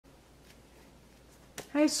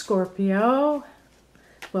Hi Scorpio,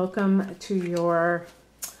 welcome to your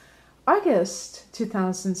August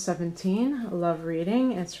 2017 love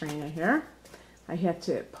reading. It's Raina here. I had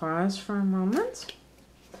to pause for a moment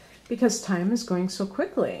because time is going so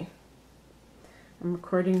quickly. I'm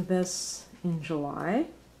recording this in July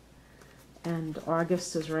and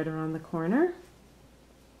August is right around the corner.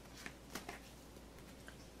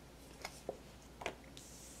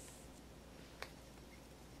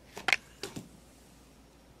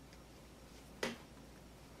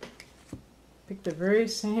 Picked the very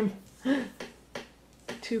same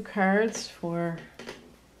two cards for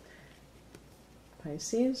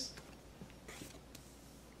Pisces.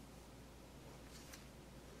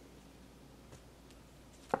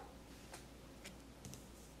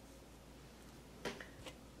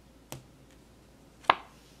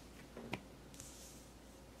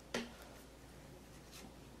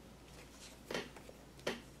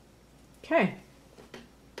 Okay.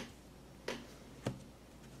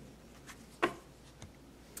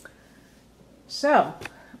 So,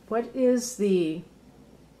 what is the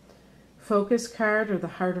focus card or the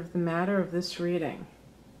heart of the matter of this reading?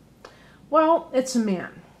 Well, it's a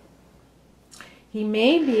man. He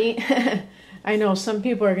may be, I know some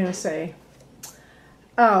people are going to say,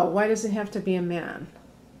 oh, why does it have to be a man?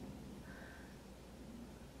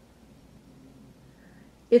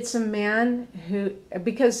 It's a man who,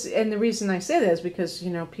 because, and the reason I say that is because, you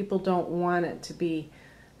know, people don't want it to be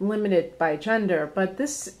limited by gender, but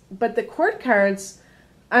the court cards,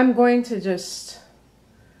 I'm going to just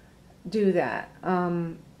do that.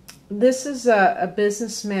 This is a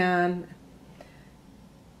businessman.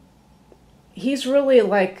 He's really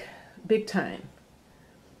like big time.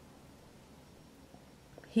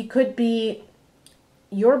 He could be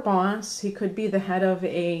your boss. He could be the head of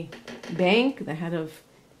a bank, the head of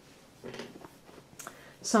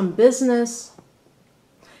some business.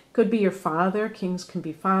 Could be your father. Kings can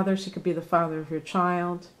be fathers. He could be the father of your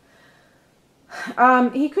child.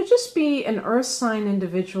 He could just be an earth sign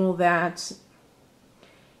individual that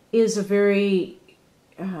is a very,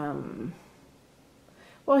 well,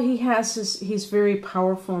 he's very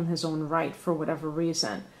powerful in his own right for whatever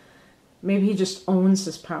reason. Maybe he just owns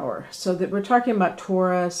his power. So that we're talking about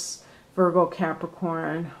Taurus, Virgo,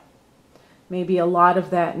 Capricorn. Maybe a lot of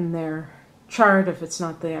that in their chart if it's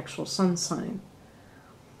not the actual sun sign.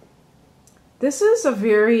 This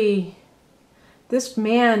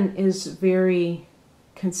man is very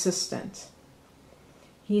consistent.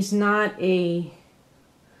 He's not a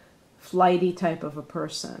flighty type of a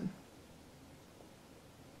person.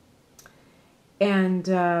 And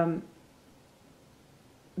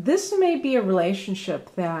this may be a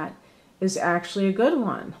relationship that is actually a good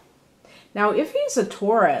one. Now, if he's a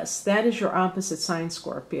Taurus, that is your opposite sign,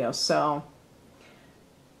 Scorpio, so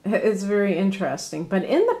it's very interesting. But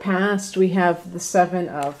in the past, we have the Seven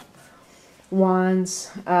of Wands.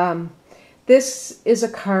 This is a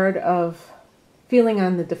card of feeling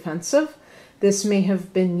on the defensive. This may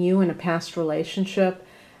have been you in a past relationship,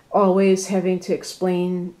 always having to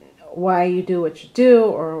explain why you do what you do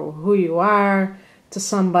or who you are to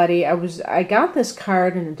somebody. I got this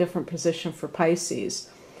card in a different position for Pisces,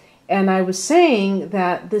 and I was saying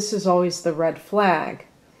that this is always the red flag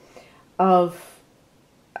of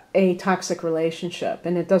a toxic relationship,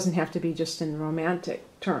 and it doesn't have to be just in romantic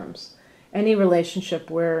terms. Any relationship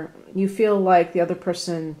where you feel like the other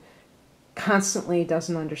person constantly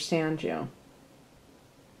doesn't understand you.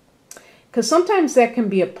 Because sometimes that can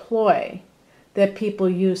be a ploy that people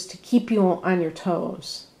use to keep you on your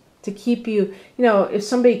toes. To keep you, you know, if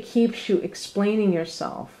somebody keeps you explaining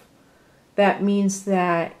yourself, that means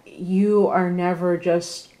that you are never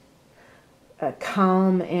just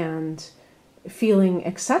calm and feeling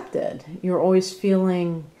accepted. You're always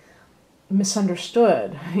feeling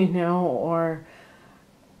misunderstood, you know, or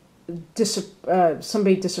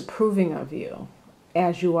somebody disapproving of you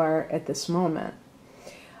as you are at this moment.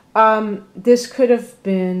 This could have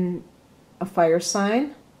been a fire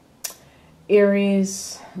sign,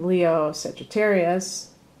 Aries, Leo,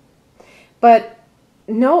 Sagittarius, but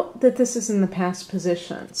note that this is in the past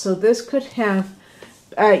position. So this could have,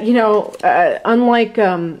 unlike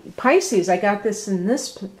Pisces, I got this in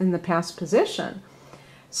the past position.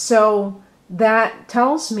 So that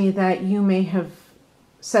tells me that you may have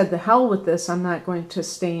said, the hell with this, I'm not going to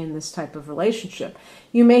stay in this type of relationship.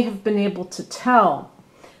 You may have been able to tell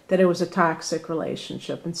that it was a toxic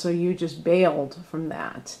relationship, and so you just bailed from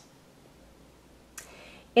that.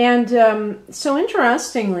 And so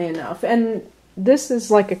interestingly enough, and this is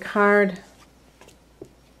like a card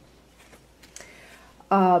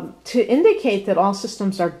to indicate that all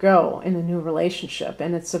systems are go in a new relationship,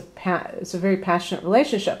 and it's a very passionate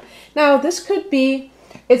relationship. Now, this could be,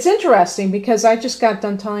 it's interesting because I just got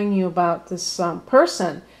done telling you about this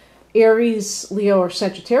person, Aries, Leo, or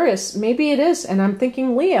Sagittarius. Maybe it is, and I'm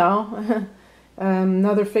thinking Leo,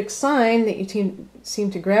 another fixed sign that you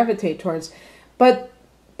seem to gravitate towards. But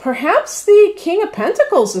perhaps the King of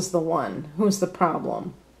Pentacles is the one who's the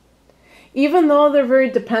problem. Even though they're very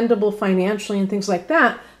dependable financially and things like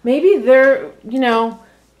that, maybe they're, you know,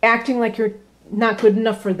 acting like you're not good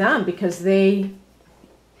enough for them because they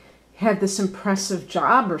had this impressive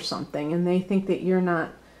job or something and they think that you're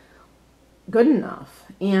not good enough.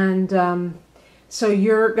 And so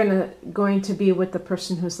you're going to be with the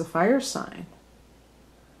person who's the fire sign.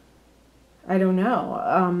 I don't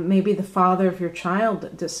know. Maybe the father of your child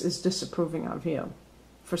is disapproving of you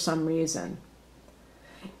for some reason.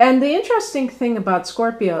 And the interesting thing about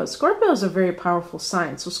Scorpios are a very powerful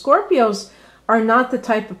sign. So Scorpios are not the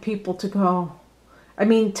type of people to go, I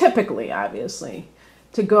mean, typically, obviously,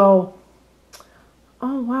 to go,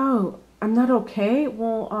 oh, wow, I'm not okay.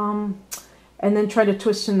 Well, and then try to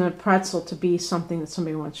twist in the pretzel to be something that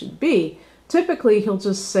somebody wants you to be. Typically, he'll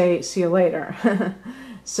just say, see you later.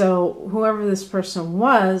 So whoever this person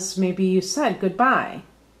was, maybe you said goodbye.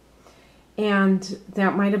 And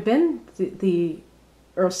that might have been the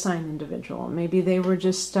Earth sign individual. Maybe they were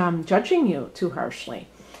just judging you too harshly.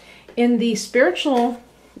 In the spiritual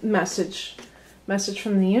message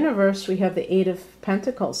from the universe, we have the Eight of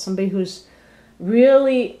Pentacles, somebody who's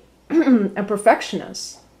really a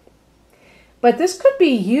perfectionist. But this could be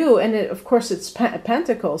you, and of course it's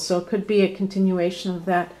Pentacles, so it could be a continuation of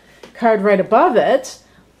that card right above it,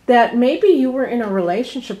 that maybe you were in a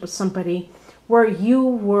relationship with somebody where you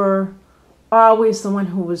were always the one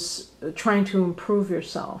who was trying to improve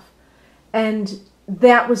yourself. And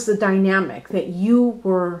that was the dynamic, that you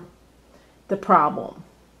were the problem.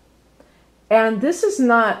 And this is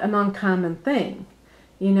not an uncommon thing.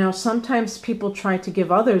 You know, sometimes people try to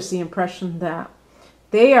give others the impression that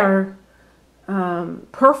they are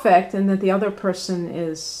perfect and that the other person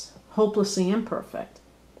is hopelessly imperfect.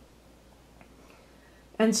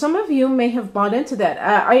 And some of you may have bought into that.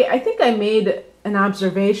 I think I made an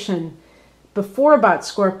observation before about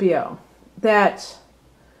Scorpio, that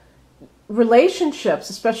relationships,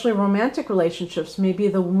 especially romantic relationships, may be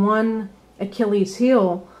the one Achilles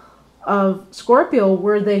heel of Scorpio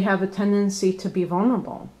where they have a tendency to be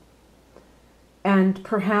vulnerable. And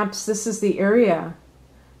perhaps this is the area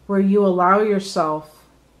where you allow yourself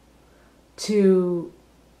to,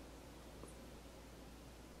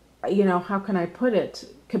 you know, how can I put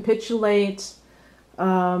it, capitulate,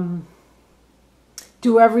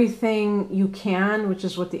 do everything you can, which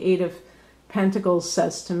is what the Eight of Pentacles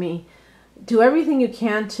says to me. Do everything you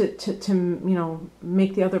can to you know,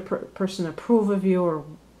 make the other person approve of you or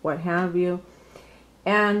what have you.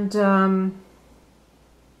 And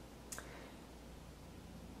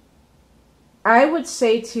I would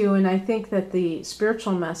say to you, and I think that the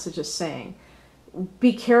spiritual message is saying,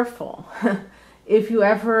 be careful. If you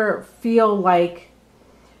ever feel like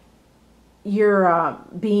you're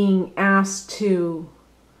being asked to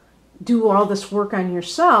do all this work on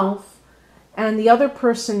yourself, and the other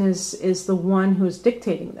person is the one who's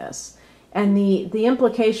dictating this, and the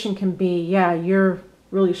implication can be, yeah, you're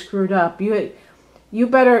really screwed up. You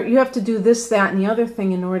have to do this, that, and the other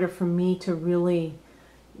thing in order for me to really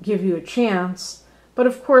give you a chance. But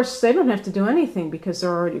of course, they don't have to do anything because they're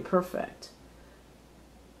already perfect.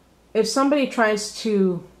 If somebody tries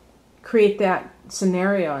to create that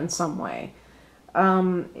scenario in some way,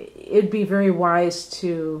 it'd be very wise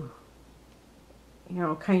to, you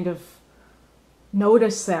know, kind of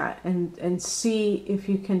notice that and see if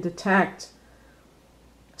you can detect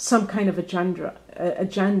some kind of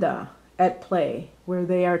agenda at play where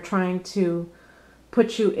they are trying to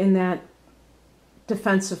put you in that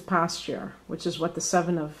defensive posture, which is what the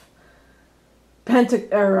Seven of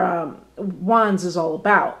Wands is all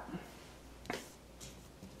about.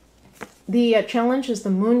 The challenge is the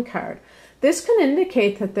Moon card. This can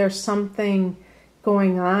indicate that there's something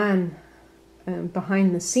going on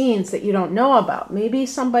behind the scenes that you don't know about. Maybe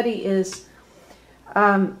somebody is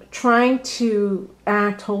trying to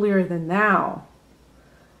act holier than thou,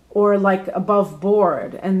 or like above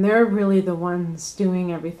board, and they're really the ones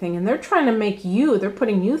doing everything, and they're trying to make you, they're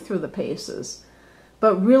putting you through the paces,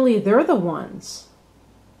 but really they're the ones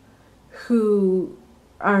who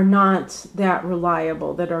are not that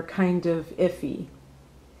reliable, that are kind of iffy.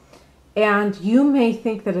 And you may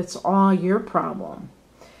think that it's all your problem.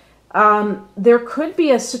 There could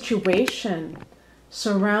be a situation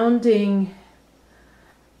surrounding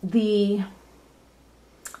the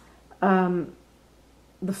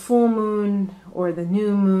the full moon or the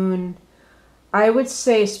new moon. I would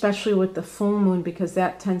say especially with the full moon, because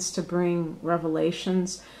that tends to bring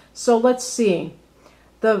revelations. So let's see.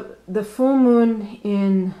 The full moon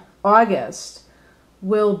in August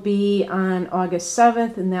will be on August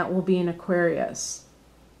 7th, and that will be in Aquarius.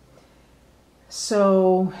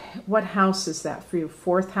 So what house is that for you?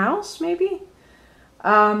 Fourth house, maybe?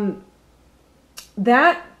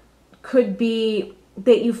 That could be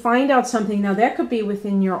that you find out something. Now, that could be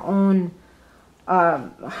within your own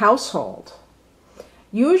household.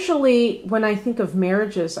 Usually, when I think of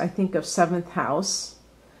marriages, I think of seventh house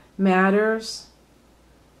matters.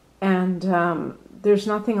 And there's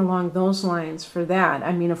nothing along those lines for that.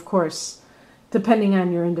 I mean, of course, depending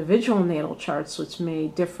on your individual natal charts, which may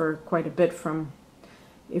differ quite a bit from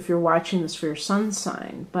if you're watching this for your sun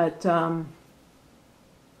sign. But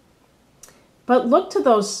look to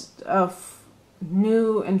those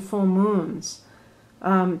new and full moons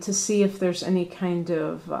to see if there's any kind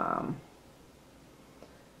of, I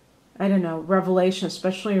don't know, revelation,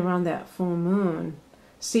 especially around that full moon.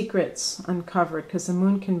 Secrets uncovered, because the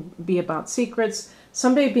moon can be about secrets,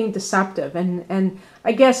 somebody being deceptive. And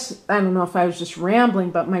I guess, I don't know if I was just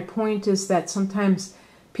rambling, but my point is that sometimes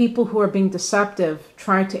people who are being deceptive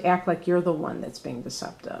try to act like you're the one that's being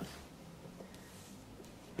deceptive.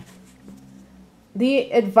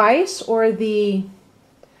 The advice or the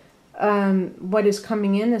what is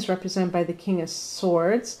coming in is represented by the King of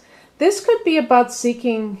Swords. This could be about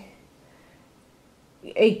seeking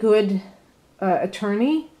a good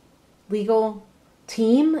attorney, legal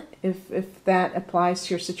team, if that applies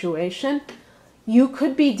to your situation. You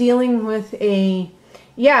could be dealing with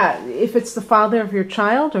if it's the father of your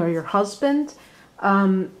child or your husband,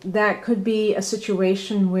 that could be a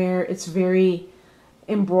situation where it's very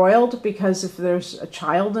embroiled, because if there's a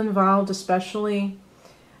child involved especially,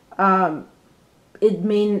 it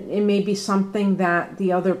may be something that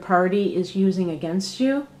the other party is using against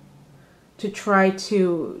you to try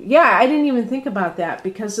to, I didn't even think about that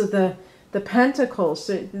because of the pentacles.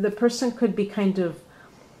 The person could be kind of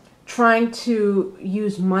trying to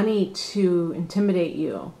use money to intimidate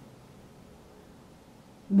you.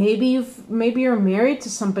 Maybe you're married to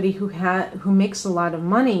somebody who makes a lot of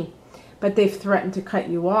money, but they've threatened to cut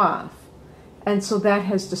you off. And so that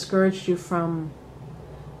has discouraged you from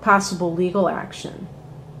possible legal action.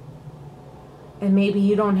 And maybe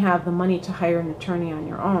you don't have the money to hire an attorney on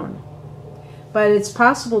your own. But it's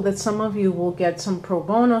possible that some of you will get some pro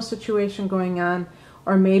bono situation going on,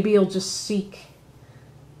 or maybe you'll just seek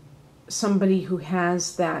somebody who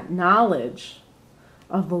has that knowledge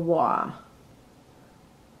of the law.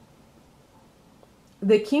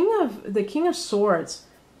 The King of Swords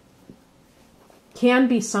can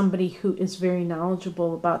be somebody who is very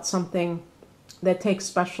knowledgeable about something that takes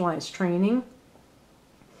specialized training.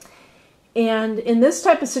 And in this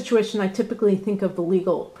type of situation, I typically think of the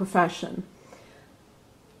legal profession.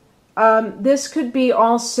 This could be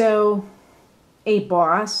also a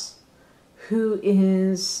boss who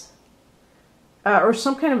is, or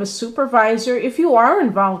some kind of a supervisor. If you are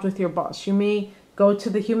involved with your boss, you may go to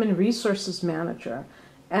the human resources manager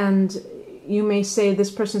and you may say, this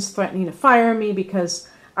person's threatening to fire me because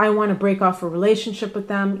I want to break off a relationship with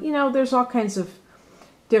them. You know, there's all kinds of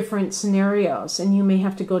different scenarios, and you may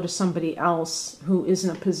have to go to somebody else who is in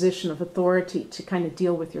a position of authority to kind of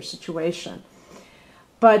deal with your situation.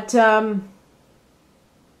 But,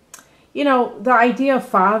 you know, the idea of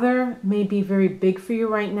father may be very big for you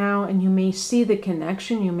right now, and you may see the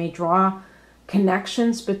connection. You may draw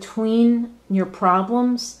connections between your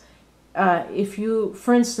problems. If you,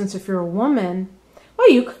 for instance, if you're a woman,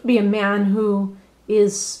 well, you could be a man who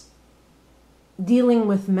is dealing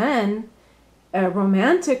with men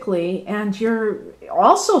romantically, and you're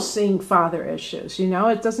also seeing father issues. You know,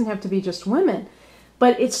 it doesn't have to be just women.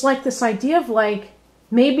 But it's like this idea of like,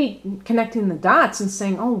 maybe connecting the dots and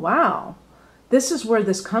saying, oh, wow, this is where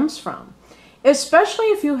this comes from. Especially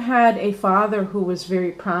if you had a father who was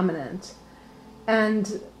very prominent.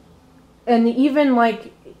 And even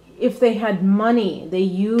like if they had money, they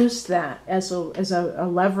used that as a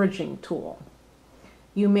leveraging tool.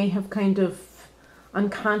 You may have kind of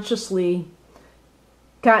unconsciously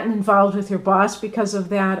gotten involved with your boss because of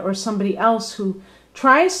that, or somebody else who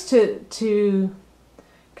tries to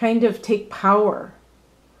kind of take power,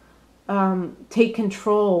 take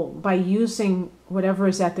control by using whatever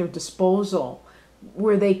is at their disposal,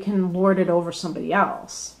 where they can lord it over somebody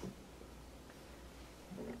else.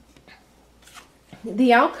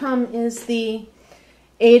 The outcome is the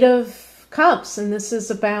Eight of Cups, and this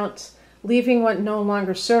is about leaving what no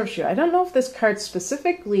longer serves you. I don't know if this card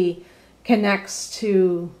specifically connects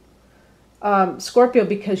to Scorpio,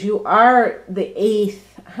 because you are the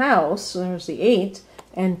 8th house, so there's the 8,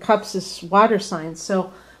 and Cups is water signs.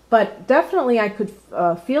 So, but definitely I could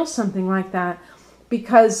feel something like that,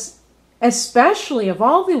 because especially of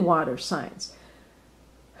all the water signs,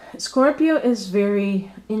 Scorpio is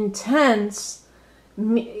very intense,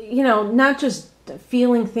 you know, not just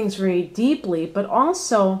feeling things very deeply, but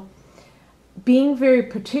also being very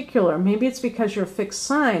particular. Maybe it's because you're a fixed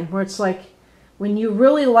sign, where it's like when you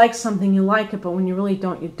really like something, you like it, but when you really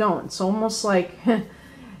don't, you don't. It's almost like you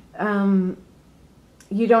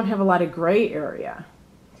don't have a lot of gray area.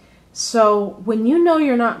 So when you know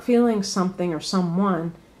you're not feeling something or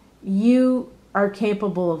someone, you are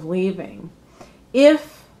capable of leaving.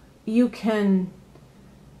 If you can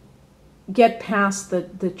get past the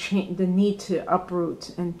need to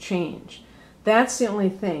uproot and change. That's the only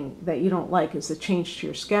thing that you don't like, is the change to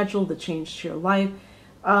your schedule, the change to your life.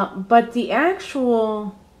 But the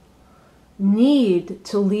actual need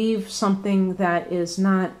to leave something that is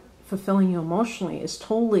not fulfilling you emotionally is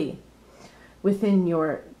totally within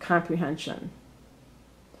your comprehension.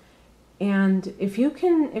 And if you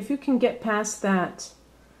can get past that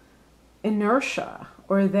inertia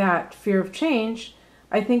or that fear of change,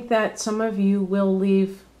 I think that some of you will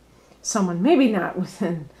leave someone, maybe not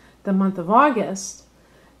within the month of August,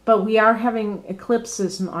 but we are having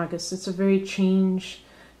eclipses in August. It's a very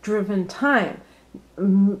change-driven time.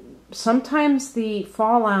 Sometimes the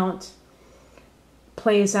fallout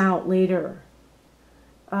plays out later,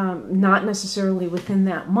 not necessarily within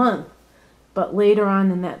that month, but later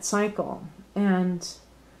on in that cycle. And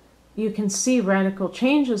you can see radical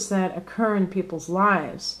changes that occur in people's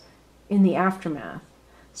lives in the aftermath.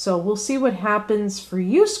 So we'll see what happens for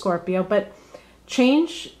you, Scorpio, but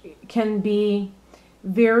change can be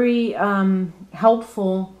very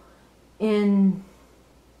helpful in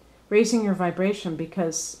raising your vibration,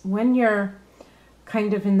 because when you're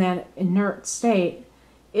kind of in that inert state,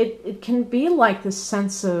 it can be like this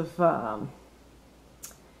sense of,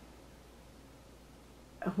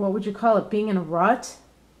 what would you call it, being in a rut,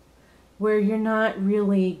 where you're not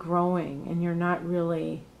really growing and you're not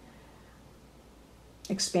really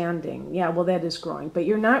expanding. Yeah, well, that is growing, but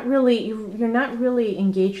you're not really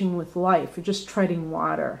engaging with life. You're just treading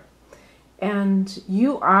water. And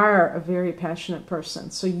you are a very passionate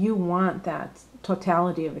person, so you want that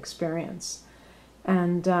totality of experience.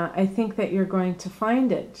 And I think that you're going to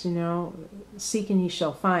find it, you know, seek and ye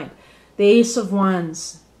shall find. The Ace of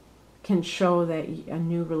Wands can show that a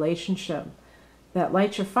new relationship that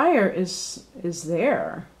lights your fire is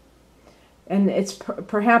there. And it's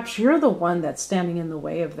perhaps you're the one that's standing in the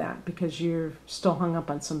way of that, because you're still hung up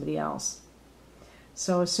on somebody else.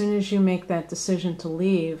 So as soon as you make that decision to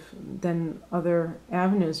leave, then other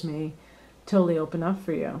avenues may totally open up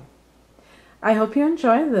for you. I hope you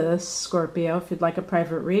enjoy this, Scorpio. If you'd like a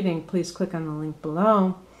private reading, please click on the link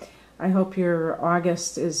below. I hope your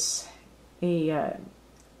August is a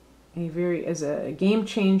game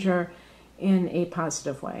changer in a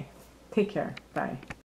positive way. Take care. Bye.